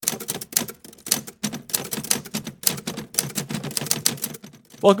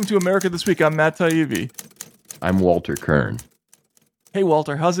Welcome to America This Week. I'm Matt Taibbi. I'm Walter Kirn. Hey,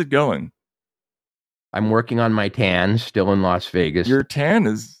 Walter, how's it going? I'm working on my tan, still in Las Vegas. Your tan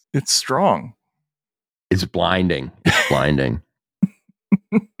it's strong. It's blinding. It's blinding.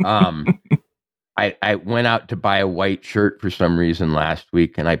 I went out to buy a white shirt for some reason last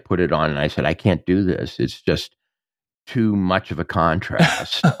week, and I put it on, and I said, I can't do this. It's just too much of a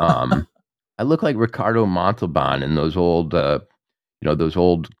contrast. I look like Ricardo Montalban in those old, those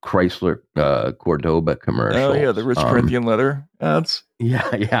old Chrysler Cordoba commercials. Oh, yeah, the rich Corinthian leather ads.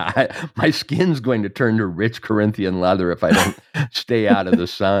 Yeah. My skin's going to turn to rich Corinthian leather if I don't stay out of the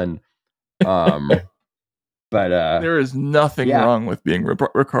sun. But there is nothing wrong with being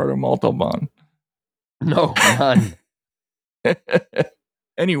Ricardo Montalban. No, none.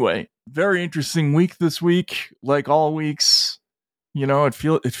 Anyway, very interesting week this week. Like all weeks,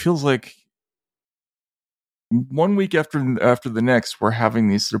 it feels like one week after the next, we're having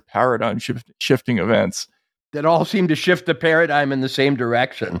these sort of paradigm shifting events that all seem to shift the paradigm in the same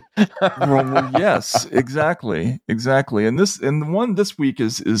direction. Well, yes, exactly. And the one this week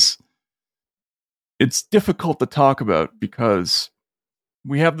is it's difficult to talk about because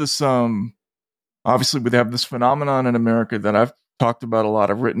we have this obviously we have this phenomenon in America that I've talked about a lot,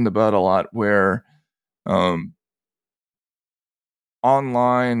 I've written about a lot, where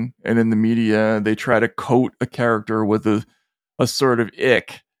online and in the media they try to coat a character with a sort of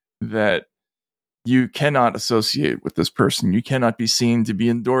ick that you cannot associate with this person. You cannot be seen to be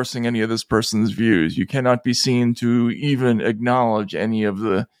endorsing any of this person's views. You cannot be seen to even acknowledge any of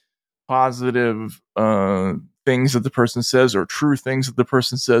the positive things that the person says, or true things that the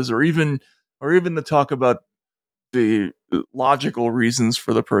person says, or even to talk about the logical reasons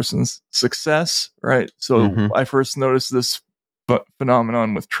for the person's success, right? So I first noticed this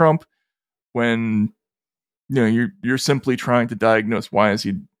phenomenon with Trump when you're simply trying to diagnose why is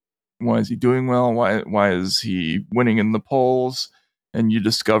he doing well, why is he winning in the polls, and you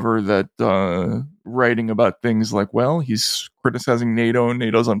discover that writing about things like, well, he's criticizing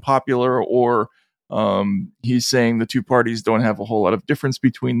NATO's unpopular, or he's saying the two parties don't have a whole lot of difference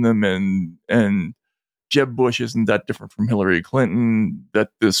between them, and Jeb Bush isn't that different from Hillary Clinton,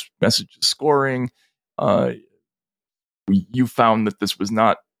 that this message is scoring. You found that this was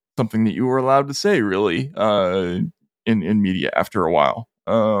not something that you were allowed to say, really, in media after a while.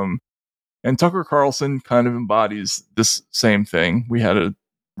 And Tucker Carlson kind of embodies this same thing. We had a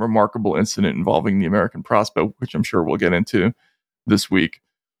remarkable incident involving the American Prospect, which I'm sure we'll get into this week.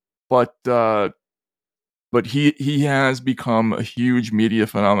 But he has become a huge media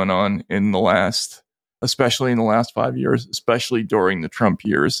phenomenon especially in the last 5 years, especially during the Trump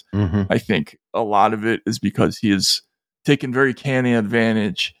years. I think a lot of it is because he has taken very canny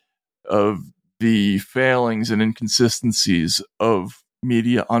advantage of the failings and inconsistencies of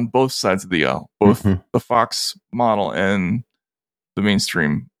media on both sides of the aisle, both the Fox model and the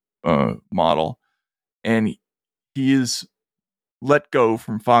mainstream model. And he is let go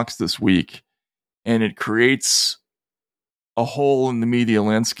from Fox this week, and it creates a hole in the media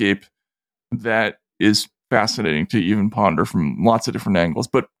landscape that is fascinating to even ponder from lots of different angles.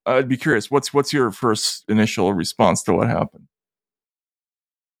 But I'd be curious, what's your first initial response to what happened?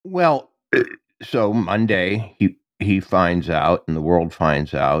 Well, so Monday he finds out, and the world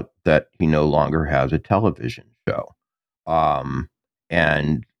finds out, that he no longer has a television show.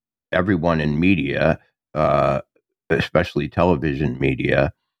 And everyone in media, especially television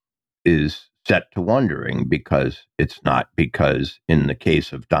media, is set to wondering, because in the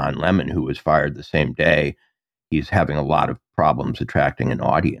case of Don Lemon, who was fired the same day, he's having a lot of problems attracting an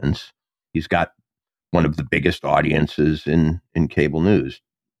audience. He's got one of the biggest audiences in cable news,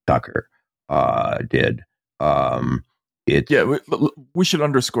 Tucker did. We should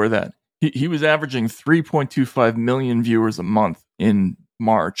underscore that. He was averaging 3.25 million viewers a month in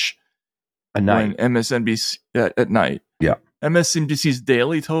March. A night. When MSNBC, at night. Yeah. MSNBC's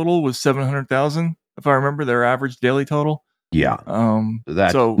daily total was 700,000, if I remember their average daily total. Yeah.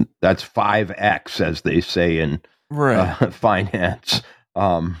 That's 5x, as they say in finance.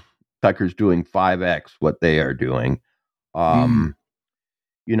 Tucker's doing 5x what they are doing.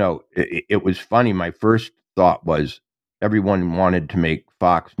 It was funny. My first thought was everyone wanted to make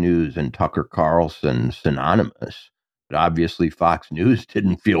Fox News and Tucker Carlson synonymous, but obviously Fox News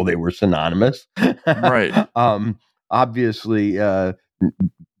didn't feel they were synonymous. Right. Obviously,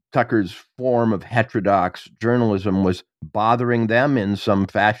 Tucker's form of heterodox journalism was bothering them in some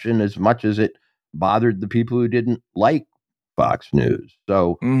fashion as much as it bothered the people who didn't like Fox News.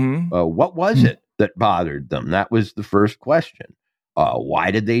 So what was it that bothered them? That was the first question.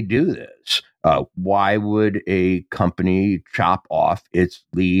 Why did they do this? Why would a company chop off its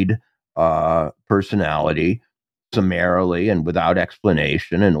lead personality summarily and without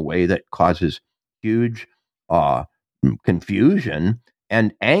explanation in a way that causes huge confusion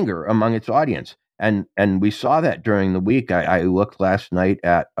and anger among its audience? And we saw that during the week. I looked last night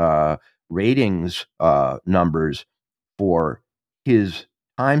at ratings numbers for his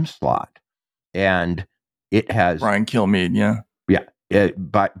time slot, and it has Brian Kilmeade, yeah.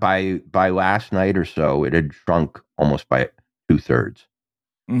 By last night or so, it had shrunk almost by 2/3.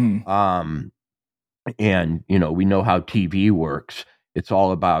 Mm-hmm. And we know how TV works. It's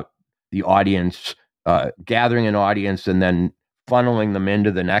all about the audience, gathering an audience and then funneling them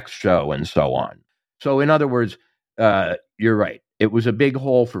into the next show and so on. So, in other words, you're right. It was a big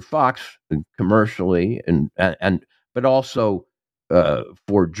hole for Fox commercially, and but also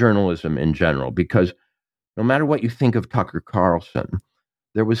for journalism in general, because no matter what you think of Tucker Carlson,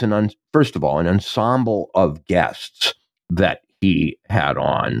 there was first of all, an ensemble of guests that he had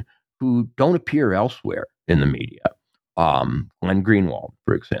on who don't appear elsewhere in the media. Glenn Greenwald,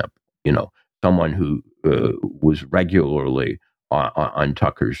 for example, someone who was regularly on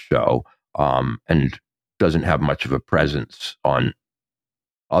Tucker's show, and doesn't have much of a presence on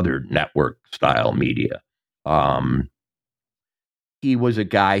other network style media. He was a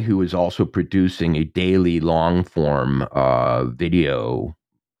guy who was also producing a daily long form video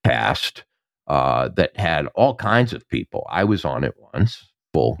cast that had all kinds of people. I was on it once,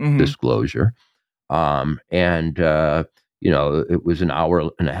 full disclosure. And it was an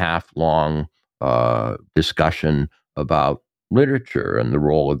hour and a half long discussion about literature and the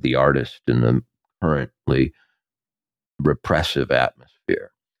role of the artist in the currently repressive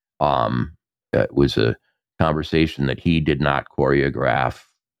atmosphere. It was a conversation that he did not choreograph.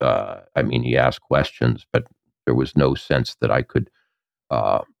 He asked questions, but there was no sense that I could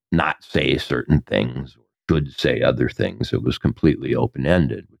not say certain things or should say other things. It was completely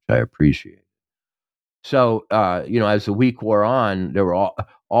open-ended, which I appreciate. So, as the week wore on, there were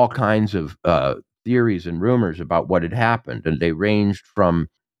all kinds of theories and rumors about what had happened, and they ranged from,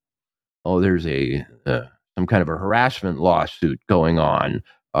 there's some kind of a harassment lawsuit going on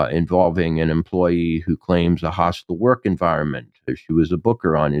involving an employee who claims a hostile work environment. She was a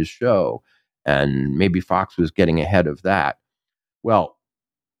booker on his show, and maybe Fox was getting ahead of that. Well,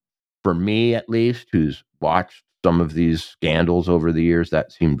 for me, at least, who's watched some of these scandals over the years,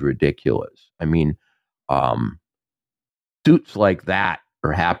 that seemed ridiculous. Suits like that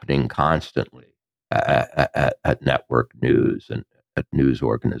are happening constantly at network news and at news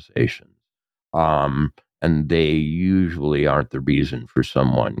organizations. And they usually aren't the reason for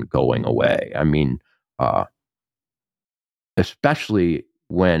someone going away. Especially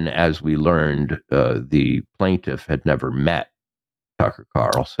when, as we learned, the plaintiff had never met Tucker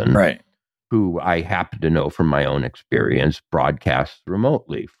Carlson, right, who I happen to know from my own experience broadcasts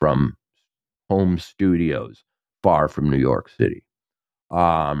remotely from home studios far from New York City.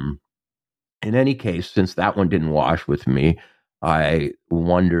 In any case, since that one didn't wash with me, I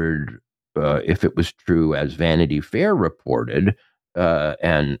wondered if it was true, as Vanity Fair reported,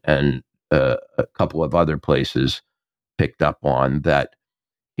 and a couple of other places picked up on, that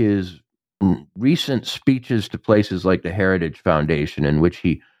his recent speeches to places like the Heritage Foundation, in which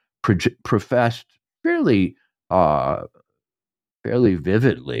he professed fairly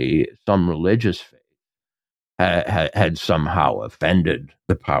vividly some religious faith, had somehow offended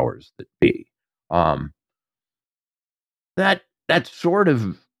the powers that be. That sort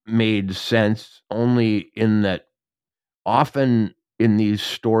of made sense, only in that often in these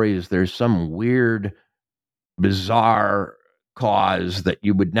stories there's some weird, bizarre cause that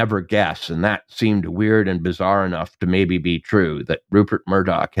you would never guess, and that seemed weird and bizarre enough to maybe be true, that Rupert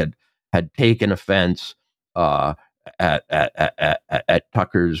Murdoch had taken offense at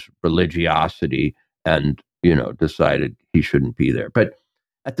Tucker's religiosity and decided he shouldn't be there. But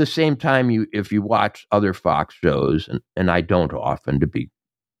at the same time, if you watch other Fox shows, and I don't often, to be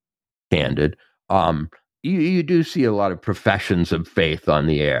candid, you do see a lot of professions of faith on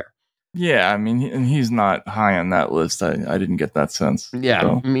the air. Yeah, and he's not high on that list. I didn't get that sense. Yeah,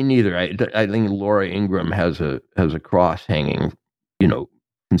 so. Me neither. I think Laura Ingraham has a cross hanging,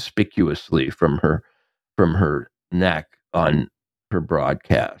 conspicuously from her neck on her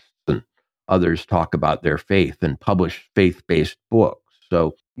broadcasts, and others talk about their faith and publish faith-based books.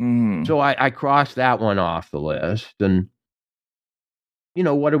 So I crossed that one off the list, and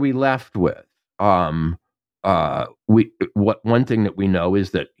what are we left with? One thing that we know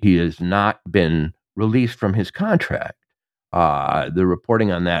is that he has not been released from his contract. The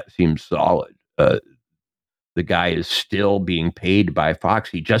reporting on that seems solid. the guy is still being paid by Fox.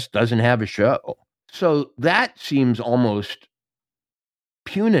 He just doesn't have a show. So that seems almost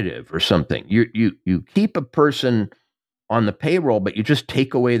punitive or something. You keep a person on the payroll, but you just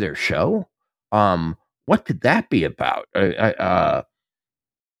take away their show. What could that be about?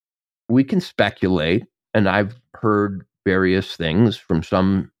 We can speculate, and I've heard various things from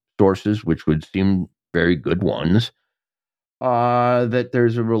some sources, which would seem very good ones, that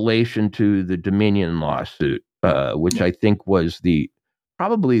there's a relation to the Dominion lawsuit, which I think was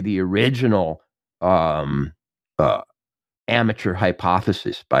probably the original amateur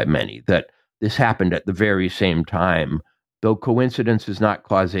hypothesis by many, that this happened at the very same time. Though coincidence is not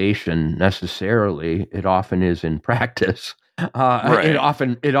causation necessarily, it often is in practice. Right.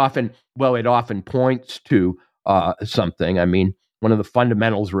 It often points to something. I mean, one of the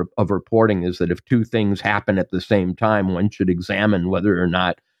fundamentals of reporting is that if two things happen at the same time, one should examine whether or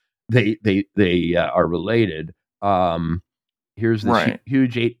not they are related. Here's this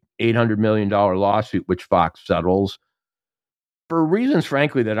huge $800 million lawsuit which Fox settles for reasons,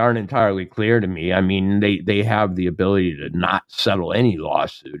 frankly, that aren't entirely clear to me. I mean, they have the ability to not settle any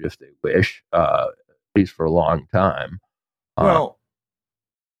lawsuit if they wish, at least for a long time. Well,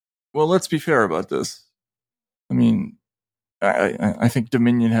 let's be fair about this. I mean, I think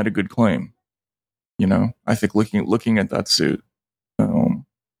Dominion had a good claim. You know, I think looking at that suit, you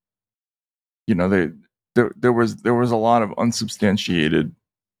know, there was a lot of unsubstantiated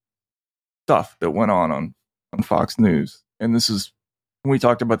stuff that went on Fox News, and we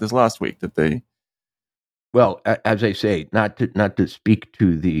talked about this last week that they. Well, as I say, not to speak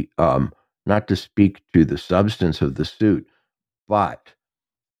to the substance of the suit, but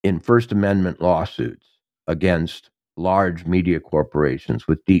in First Amendment lawsuits against large media corporations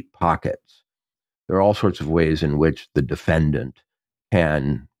with deep pockets, there are all sorts of ways in which the defendant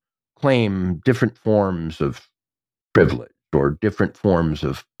can claim different forms of privilege or different forms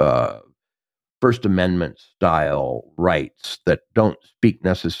of First Amendment style rights that don't speak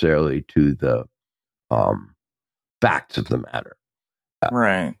necessarily to the facts of the matter.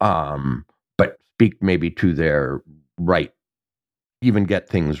 Right. But speak maybe to their right, even get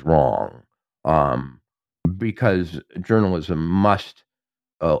things wrong. Because journalism must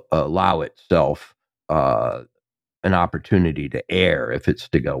allow itself an opportunity to err if it's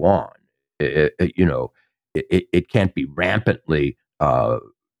to go on. It can't be rampantly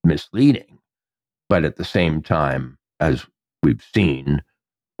misleading, but at the same time, as we've seen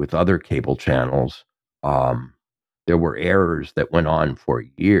with other cable channels, there were errors that went on for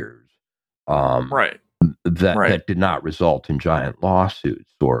years, that did not result in giant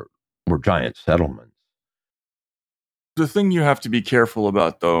lawsuits or giant settlements. The thing you have to be careful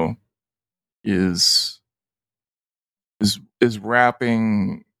about, though, is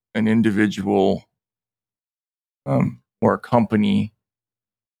wrapping an individual or a company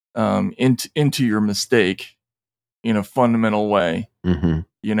into your mistake in a fundamental way. Mm-hmm.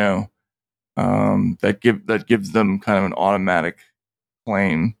 You know, that gives them kind of an automatic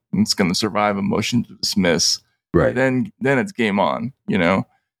claim, and it's going to survive a motion to dismiss. Right. Then it's game on. You know,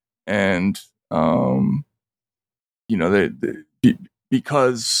 and you know,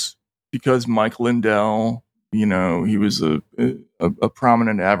 because Mike Lindell, you know, he was a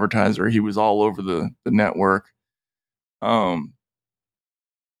prominent advertiser. He was all over the network. They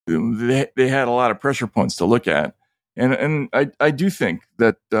had a lot of pressure points to look at, and I do think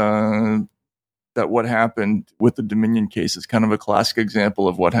that that what happened with the Dominion case is kind of a classic example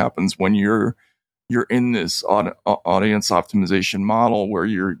of what happens when you're in this audience optimization model where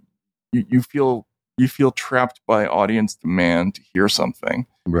you feel trapped by audience demand to hear something.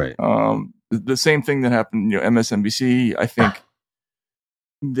 Right. The same thing that happened, you know, MSNBC, I think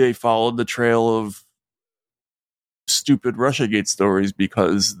they followed the trail of stupid Russiagate stories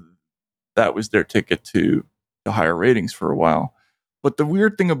because that was their ticket to higher ratings for a while. But the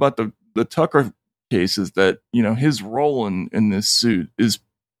weird thing about the Tucker case is that, you know, his role in this suit is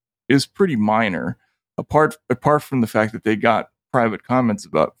pretty minor, apart from the fact that they got private comments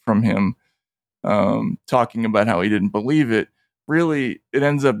from him talking about how he didn't believe it. Really, it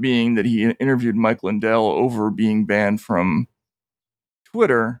ends up being that he interviewed Mike Lindell over being banned from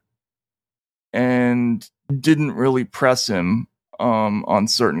Twitter and didn't really press him on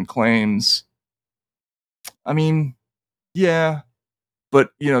certain claims. I mean, yeah,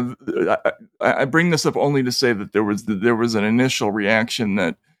 but you know, I bring this up only to say that there was an initial reaction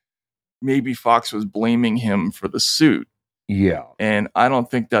that maybe Fox was blaming him for the suit. Yeah, and I don't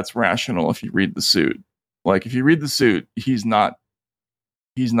think that's rational if you read the suit. Like, if you read the suit, he's not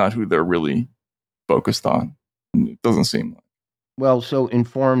who they're really focused on. It doesn't seem like. Well, so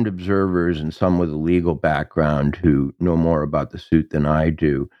informed observers and some with a legal background who know more about the suit than I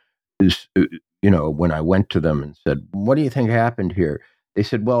do, is, when I went to them and said, "What do you think happened here?" They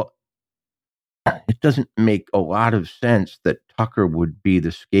said, "Well, it doesn't make a lot of sense that Tucker would be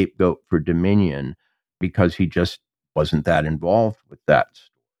the scapegoat for Dominion because he just wasn't that involved with that."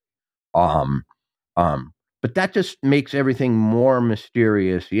 Um, but that just makes everything more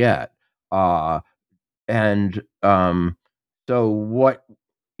mysterious yet. Uh, and so what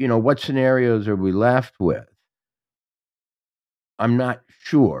scenarios are we left with? I'm not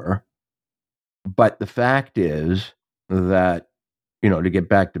sure, but the fact is that, to get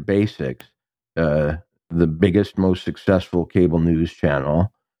back to basics, uh, the biggest, most successful cable news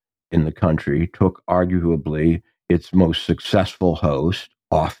channel in the country took arguably its most successful host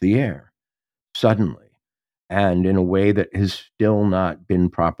off the air suddenly, and in a way that has still not been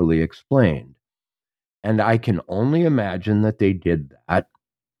properly explained. And I can only imagine that they did that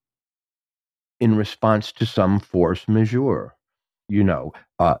in response to some force majeure,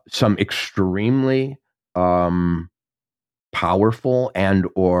 some extremely powerful and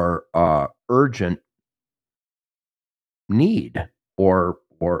or urgent need or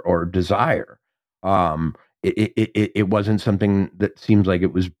desire. It wasn't something that seems like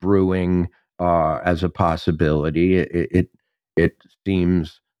it was brewing as a possibility. It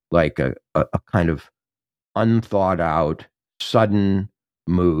seems like a kind of unthought out, sudden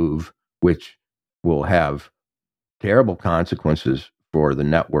move, which will have terrible consequences for the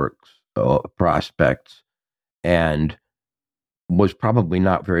network's prospects, and was probably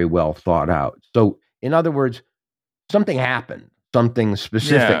not very well thought out. So, in other words, something happened,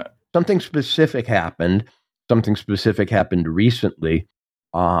 Yeah. something specific happened, something specific happened recently,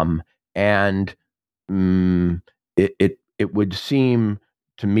 and it would seem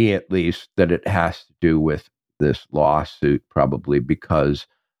to me, at least, that it has to do with this lawsuit, probably because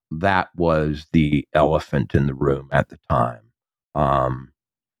that was the elephant in the room at the time.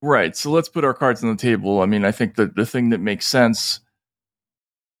 Right. So let's put our cards on the table. I mean, I think that the thing that makes sense,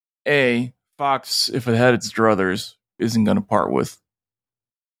 Fox, if it had its druthers, isn't going to part with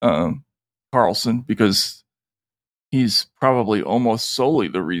Carlson because he's probably almost solely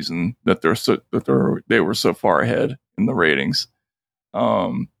the reason that they were so far ahead in the ratings.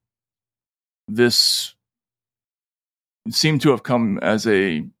 This seemed to have come as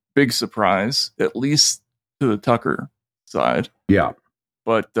a big surprise, at least to the Tucker side. Yeah.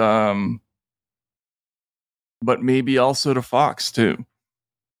 But maybe also to Fox too.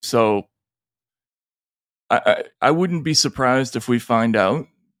 So I wouldn't be surprised if we find out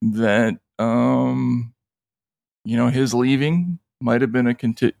that his leaving might have been a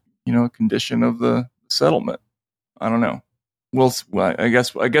condition of the settlement. I don't know. I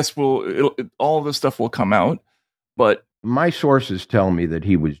guess all of this stuff will come out, but my sources tell me that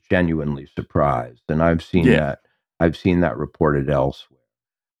he was genuinely surprised, and I've seen that reported elsewhere.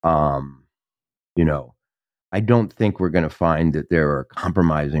 I don't think we're going to find that there are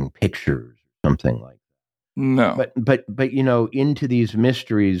compromising pictures or something like that. No. But into these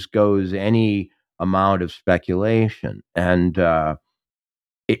mysteries goes any amount of speculation, and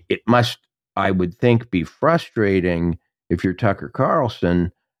it must, I would think, be frustrating if you're Tucker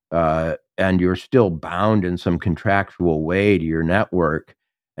Carlson and you're still bound in some contractual way to your network,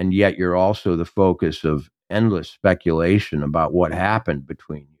 and yet you're also the focus of endless speculation about what happened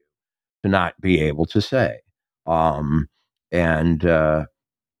between you, to not be able to say. And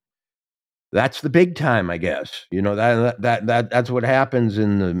that's the big time, I guess. That's what happens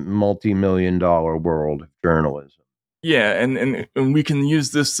in the multi-million-dollar world of journalism. Yeah, and we can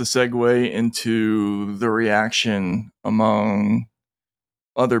use this to segue into the reaction among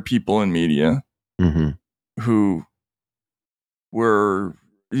other people in media who were,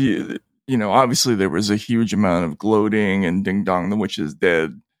 obviously there was a huge amount of gloating and ding dong, the witch is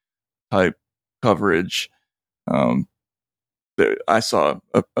dead type coverage. I saw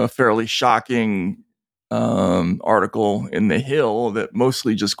a fairly shocking article in The Hill that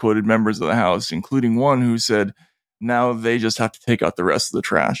mostly just quoted members of the House, including one who said, now they just have to take out the rest of the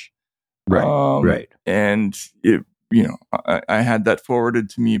trash. Right. And I had that forwarded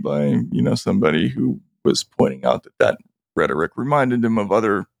to me by, somebody who was pointing out that rhetoric reminded him of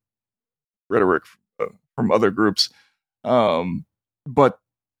other rhetoric from other groups. But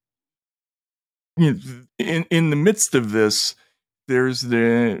in the midst of this, there was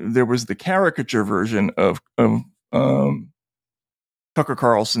the caricature version of Tucker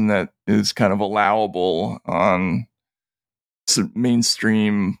Carlson that is kind of allowable on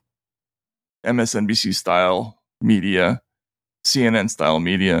mainstream MSNBC style media, CNN style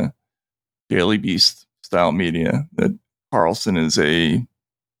media, Daily Beast style media, that Carlson is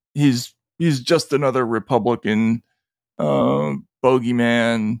he's just another Republican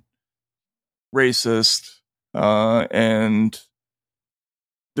bogeyman, racist, and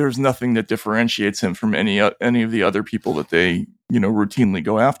there's nothing that differentiates him from any of the other people that they routinely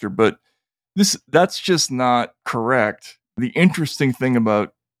go after. But that's just not correct. The interesting thing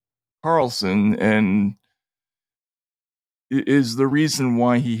about Carlson and is the reason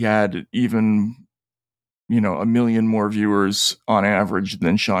why he had even 1 million more viewers on average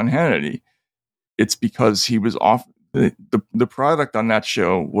than Sean Hannity. It's because he was off. The product on that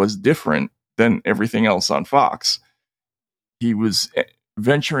show was different than everything else on Fox. He was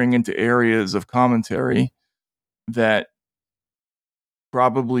venturing into areas of commentary that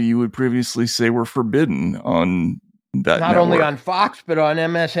probably you would previously say were forbidden on that Not network. only on Fox, but on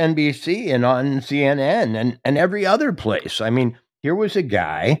MSNBC and on CNN and every other place. I mean, here was a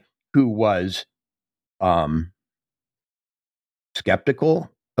guy who was skeptical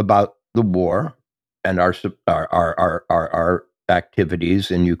about the war and our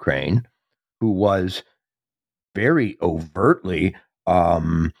activities in Ukraine, who was very overtly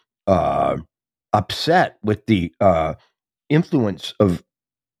upset with the influence of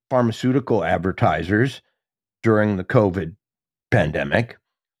pharmaceutical advertisers during the COVID pandemic,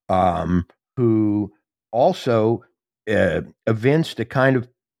 who also evinced a kind of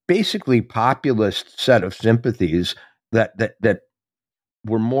basically populist set of sympathies that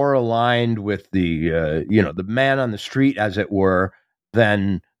were more aligned with the the man on the street, as it were,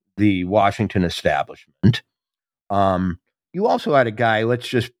 than the Washington establishment. You also had a guy, let's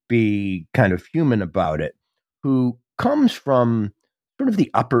just be kind of human about it, who comes from sort of the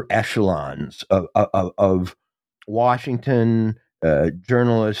upper echelons of Washington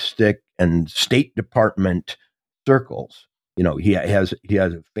journalistic and State Department circles. He has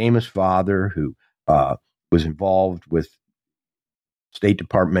a famous father who was involved with State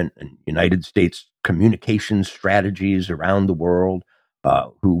Department and United States communications strategies around the world,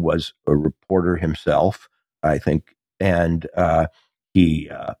 who was a reporter himself, I think, and he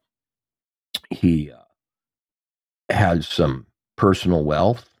has some personal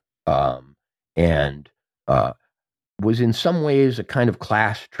wealth, and was in some ways a kind of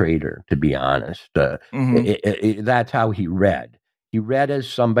class trader, to be honest. That's how he read. He read as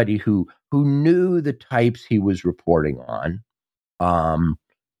somebody who knew the types he was reporting on.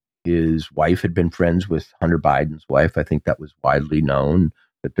 His wife had been friends with Hunter Biden's wife. I think that was widely known,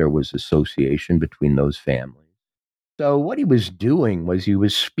 that there was association between those families. So what he was doing was he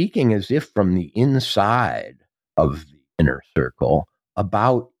was speaking as if from the inside of the inner circle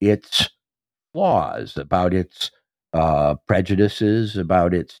about its flaws, about its prejudices,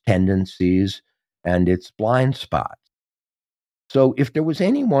 about its tendencies, and its blind spots. So if there was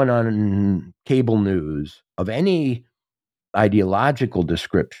anyone on cable news of any ideological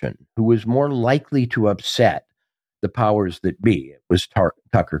description who was more likely to upset the powers that be, it was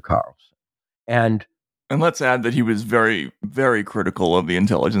Tucker Carlson. And let's add that he was very, very critical of the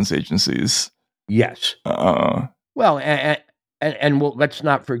intelligence agencies. Yes. Well, and let's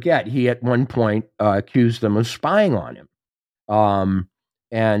not forget, he at one point accused them of spying on him.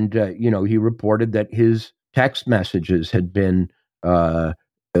 He reported that his text messages had been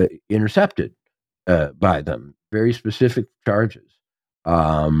intercepted by them, very specific charges.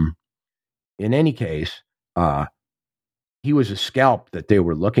 In any case, he was a scalp that they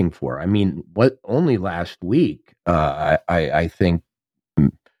were looking for. I mean, only last week, I think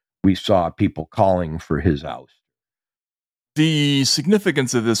we saw people calling for his oust. The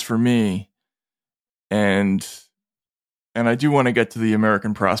significance of this for me, and I do want to get to the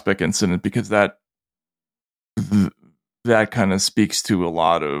American Prospect incident, because that kind of speaks to a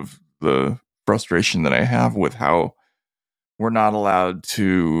lot of the frustration that I have with how we're not allowed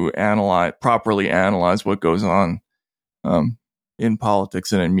to properly analyze what goes on in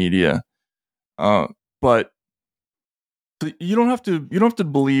politics and in media. But you don't have to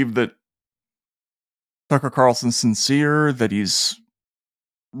believe that Tucker Carlson's sincere, that he's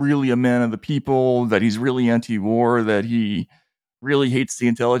really a man of the people, that he's really anti-war, that he really hates the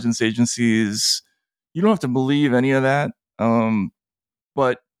intelligence agencies. You don't have to believe any of that.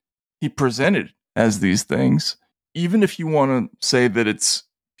 But he presented as these things. Even if you want to say that it's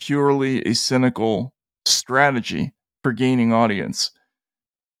purely a cynical strategy for gaining audience,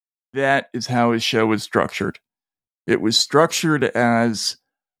 that is how his show was structured. It was structured as,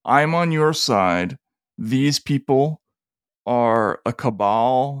 I'm on your side. These people are a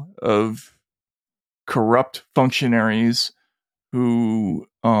cabal of corrupt functionaries who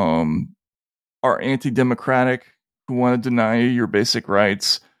are anti-democratic, who want to deny you your basic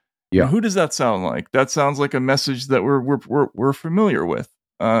rights. Yeah. Who does that sound like? That sounds like a message that we're familiar with.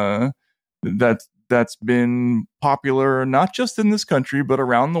 That's been popular not just in this country but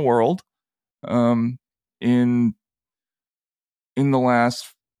around the world. In the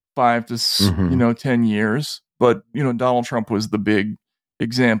last 5 to 10 years. But Donald Trump was the big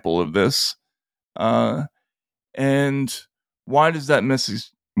example of this. And why does that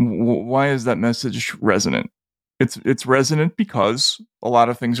message? Why is that message resonant? It's resonant because a lot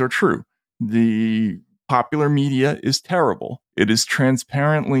of things are true. The popular media is terrible. It is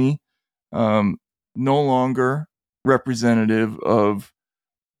transparently no longer representative of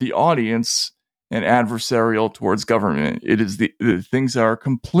the audience and adversarial towards government. It is the things are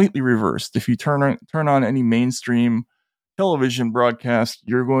completely reversed. If you turn on any mainstream television broadcast,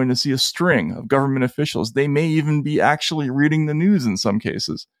 you're going to see a string of government officials. They may even be actually reading the news in some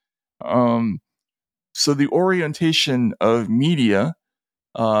cases. So the orientation of media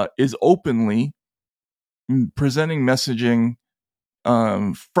is openly presenting messaging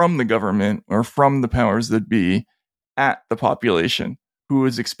from the government or from the powers that be at the population, who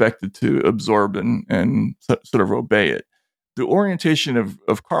is expected to absorb and sort of obey it. The orientation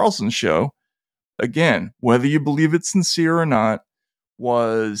of Carlson's show, again, whether you believe it's sincere or not,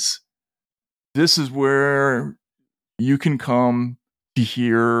 was this is where you can come to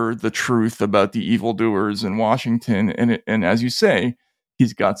hear the truth about the evildoers in Washington. And as you say,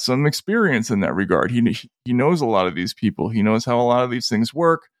 he's got some experience in that regard. He knows a lot of these people. He knows how a lot of these things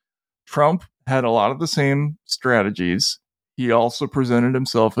work. Trump had a lot of the same strategies. He also presented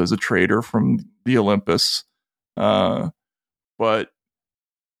himself as a traitor from the Olympus. But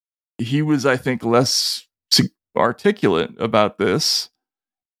he was, I think, less articulate about this.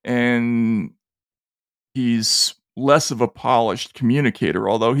 And he's less of a polished communicator,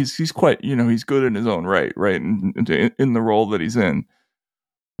 although he's quite, he's good in his own right, in the role that he's in.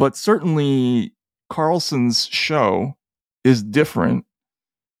 But certainly Carlson's show is different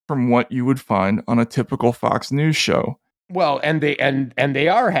from what you would find on a typical Fox News show. Well, and they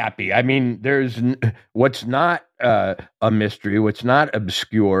are happy. I mean, there's what's not a mystery, what's not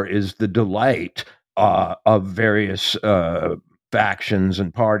obscure, is the delight of various factions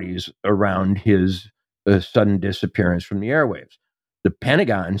and parties around his sudden disappearance from the airwaves. The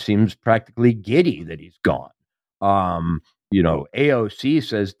Pentagon seems practically giddy that he's gone. AOC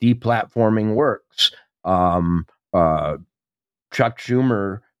says deplatforming works. Chuck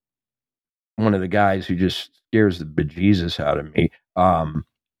Schumer, one of the guys who just scares the bejesus out of me,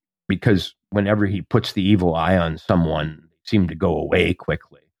 because whenever he puts the evil eye on someone, they seem to go away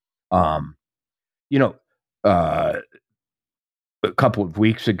quickly. A couple of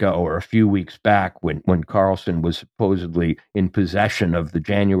weeks ago or a few weeks back, when Carlson was supposedly in possession of the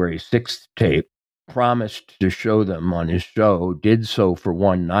January 6th tape, promised to show them on his show, did so for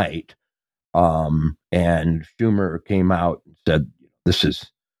one night, and Schumer came out and said, this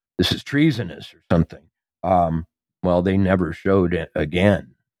is treasonous or something. Well, they never showed it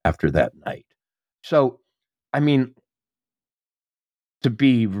again after that night. So, I mean, to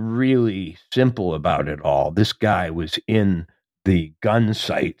be really simple about it all, this guy was in the gun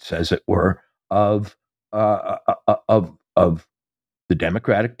sights, as it were, of the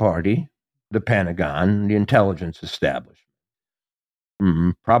Democratic Party, the Pentagon, the intelligence establishment,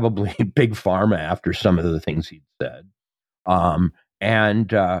 probably Big Pharma after some of the things he'd said.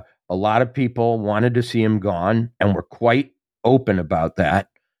 And a lot of people wanted to see him gone and were quite open about that.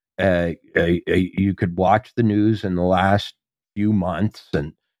 You could watch the news in the last few months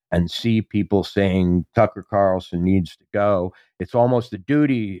and see people saying Tucker Carlson needs to go. It's almost a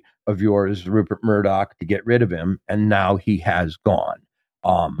duty of yours, Rupert Murdoch, to get rid of him. And now he has gone.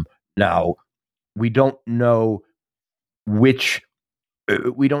 Now, we don't know which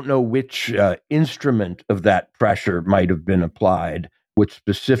instrument of that pressure might have been applied, which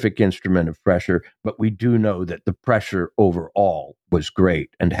specific instrument of pressure, but we do know that the pressure overall was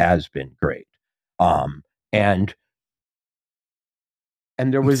great and has been great. And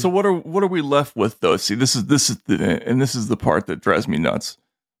there was. So what are we left with though? See, this is the part that drives me nuts.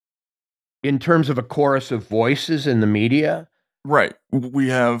 In terms of a chorus of voices in the media. Right. We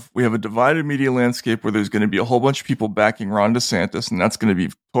have a divided media landscape where there's going to be a whole bunch of people backing Ron DeSantis, and that's going to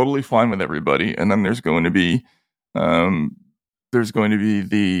be totally fine with everybody. And then there's going to be the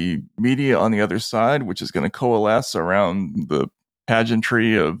media on the other side, which is going to coalesce around the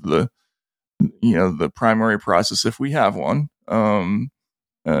pageantry of the primary process, if we have one. And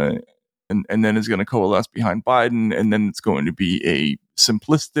then is going to coalesce behind Biden, and then it's going to be a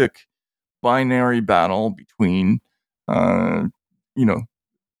simplistic binary battle between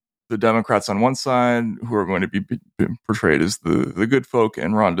the Democrats on one side, who are going to be portrayed as the good folk,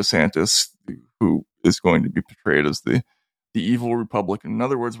 and Ron DeSantis, who is going to be portrayed as the evil Republican. In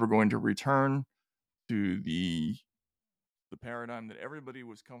other words, we're going to return to the paradigm that everybody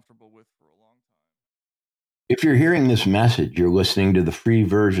was comfortable with for a long time. If you're hearing this message, you're listening to the free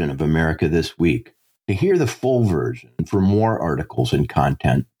version of America This Week. To hear the full version, for more articles and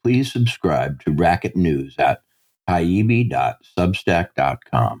content, please subscribe to Racket News at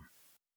taibbi.substack.com.